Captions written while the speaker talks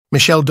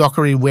Michelle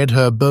Dockery wed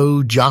her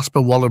beau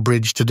Jasper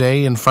Waller-Bridge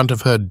today in front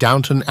of her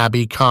Downton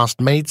Abbey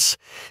cast mates,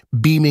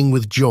 beaming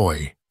with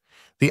joy.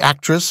 The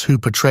actress who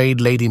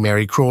portrayed Lady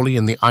Mary Crawley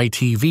in the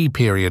ITV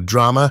period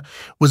drama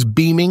was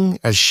beaming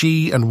as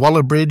she and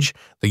Waller-Bridge,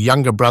 the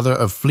younger brother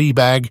of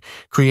Fleabag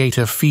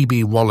creator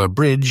Phoebe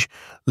Waller-Bridge,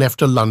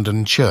 left a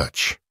London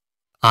church.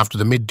 After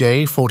the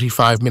midday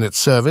 45-minute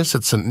service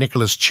at St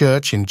Nicholas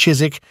Church in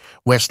Chiswick,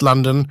 West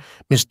London,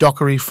 Miss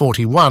Dockery,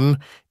 41,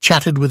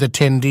 chatted with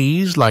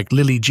attendees like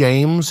Lily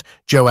James,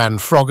 Joanne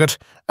Froggatt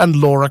and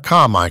Laura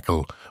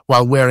Carmichael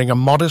while wearing a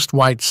modest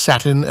white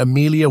satin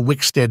Emilia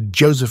Wickstead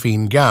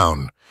Josephine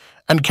gown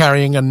and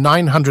carrying a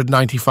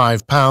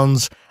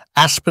 £995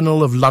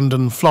 Aspinal of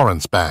London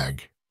Florence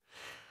bag.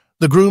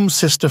 The groom's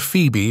sister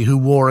Phoebe, who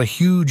wore a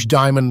huge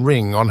diamond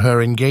ring on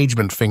her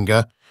engagement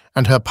finger,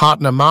 and her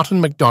partner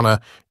Martin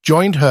McDonagh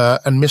joined her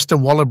and Mr.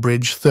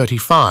 Waller-Bridge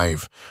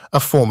 35,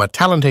 a former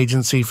talent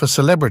agency for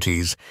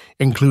celebrities,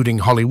 including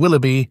Holly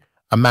Willoughby,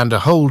 Amanda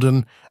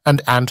Holden, and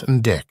Ant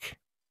and Dec.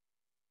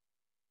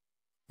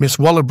 Miss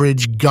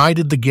Waller-Bridge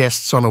guided the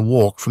guests on a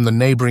walk from the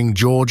neighbouring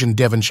George and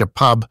Devonshire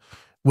pub,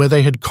 where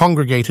they had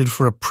congregated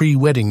for a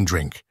pre-wedding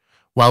drink,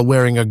 while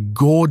wearing a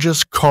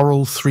gorgeous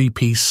coral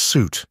three-piece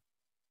suit.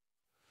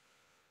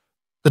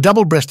 The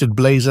double-breasted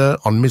blazer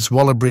on Miss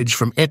Waller-Bridge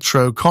from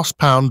Etro cost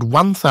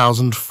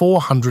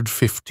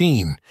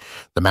 £1,415.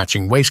 The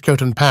matching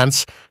waistcoat and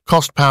pants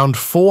cost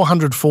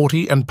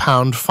 £440 and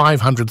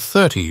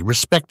 £530,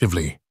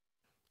 respectively.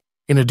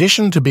 In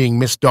addition to being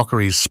Miss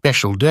Dockery's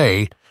special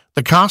day,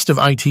 the cast of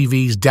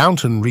ITV's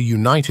Downton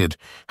reunited,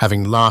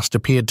 having last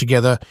appeared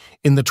together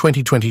in the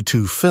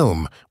 2022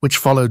 film, which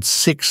followed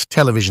 6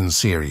 television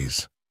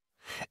series.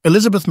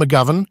 Elizabeth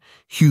McGovern,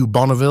 Hugh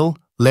Bonneville,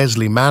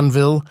 Leslie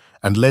Manville,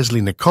 and Leslie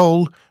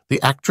Nicole,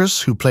 the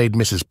actress who played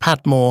Mrs.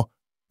 Patmore,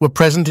 were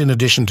present in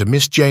addition to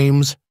Miss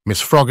James,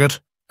 Miss Froggatt,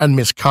 and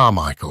Miss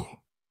Carmichael.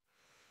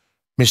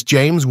 Miss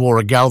James wore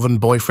a Galvan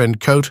boyfriend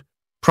coat,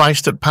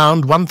 priced at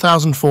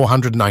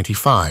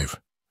 £1,495,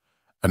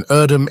 an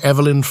Erdem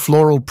Evelyn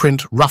floral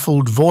print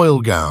ruffled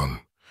voile gown,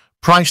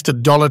 priced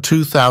at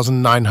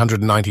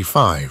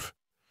 $2,995,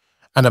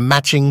 and a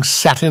matching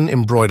satin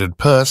embroidered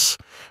purse,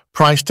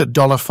 priced at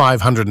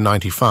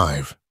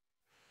 $595.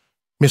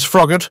 Miss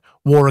Froggatt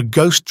wore a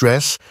ghost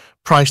dress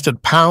priced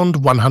at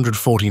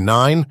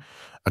 £149,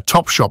 a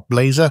Topshop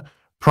blazer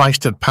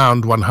priced at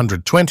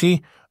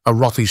 £120, a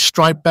Rothy's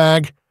stripe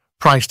bag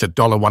priced at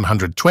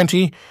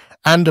 $120,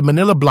 and a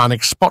Manila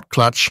Blahnik spot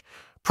clutch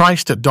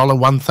priced at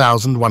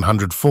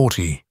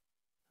 $1,140.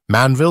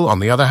 Manville,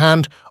 on the other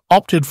hand,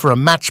 opted for a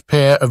match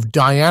pair of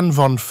Diane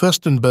von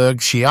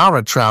Furstenberg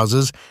Chiara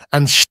trousers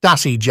and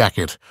Stasi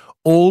jacket,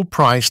 all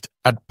priced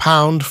at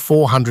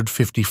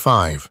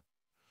 £455.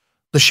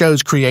 The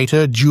show's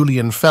creator,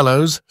 Julian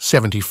Fellows,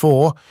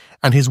 74,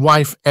 and his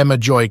wife, Emma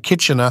Joy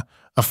Kitchener,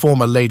 a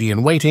former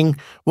lady-in-waiting,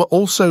 were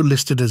also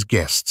listed as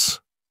guests.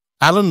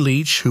 Alan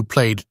Leach, who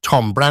played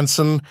Tom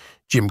Branson,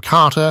 Jim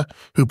Carter,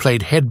 who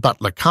played head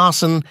butler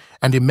Carson,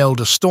 and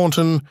Imelda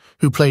Staunton,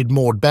 who played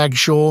Maud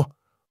Bagshaw,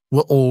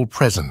 were all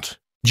present.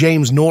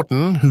 James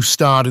Norton, who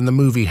starred in the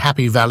movie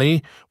Happy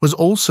Valley, was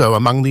also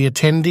among the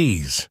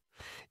attendees.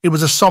 It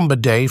was a somber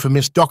day for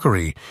Miss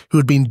Dockery, who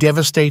had been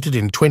devastated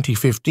in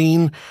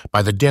 2015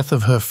 by the death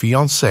of her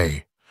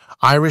fiancé,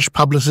 Irish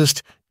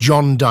publicist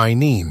John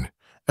Dineen,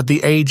 at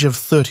the age of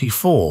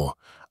 34,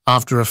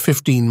 after a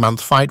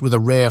 15-month fight with a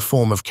rare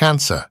form of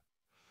cancer.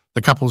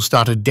 The couple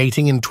started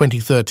dating in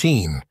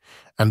 2013,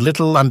 and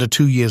little under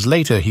 2 years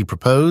later he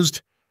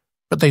proposed,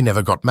 but they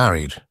never got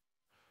married.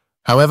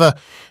 However,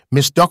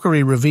 Miss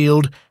Dockery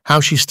revealed how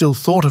she still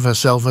thought of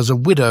herself as a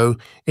widow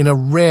in a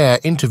rare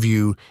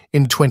interview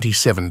in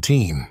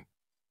 2017.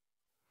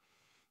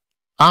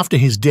 After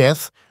his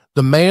death,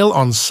 the Mail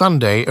on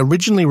Sunday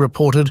originally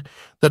reported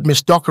that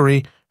Miss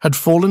Dockery had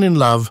fallen in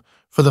love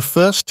for the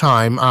first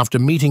time after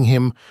meeting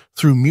him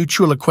through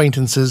mutual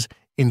acquaintances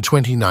in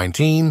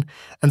 2019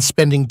 and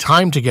spending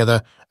time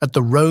together at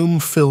the Rome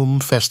Film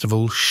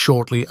Festival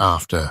shortly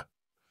after.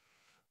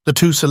 The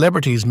two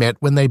celebrities met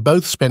when they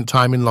both spent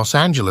time in Los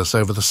Angeles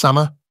over the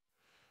summer.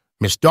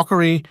 Miss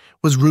Dockery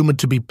was rumoured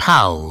to be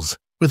pals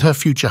with her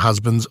future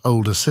husband's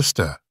older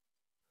sister.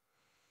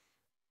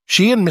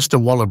 She and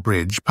Mr.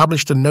 Waller-Bridge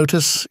published a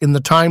notice in the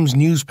Times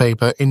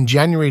newspaper in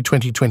January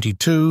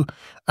 2022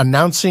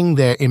 announcing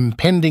their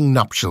impending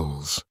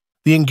nuptials.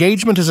 The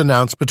engagement is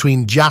announced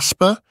between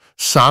Jasper,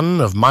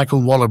 son of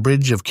Michael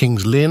Waller-Bridge of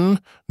King's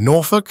Lynn,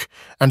 Norfolk,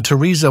 and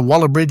Teresa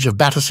Waller-Bridge of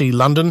Battersea,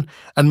 London,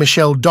 and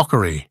Michelle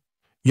Dockery,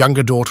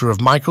 younger daughter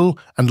of Michael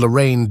and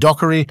Lorraine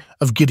Dockery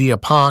of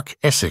Gidea Park,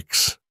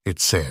 Essex, it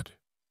said.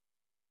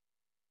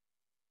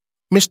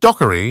 Miss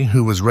Dockery,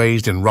 who was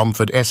raised in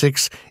Romford,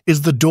 Essex,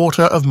 is the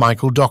daughter of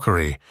Michael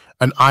Dockery,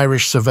 an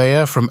Irish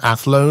surveyor from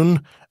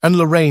Athlone, and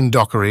Lorraine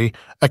Dockery,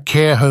 a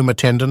care home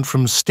attendant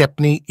from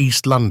Stepney,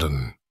 East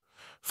London.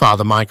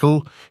 Father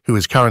Michael, who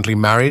is currently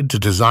married to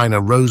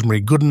designer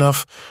Rosemary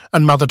Goodenough,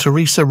 and Mother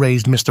Teresa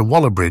raised Mr.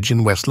 Waller-Bridge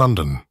in West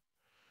London.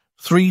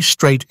 3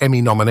 straight Emmy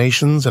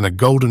nominations and a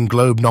Golden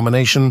Globe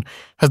nomination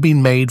have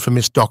been made for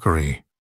Miss Dockery.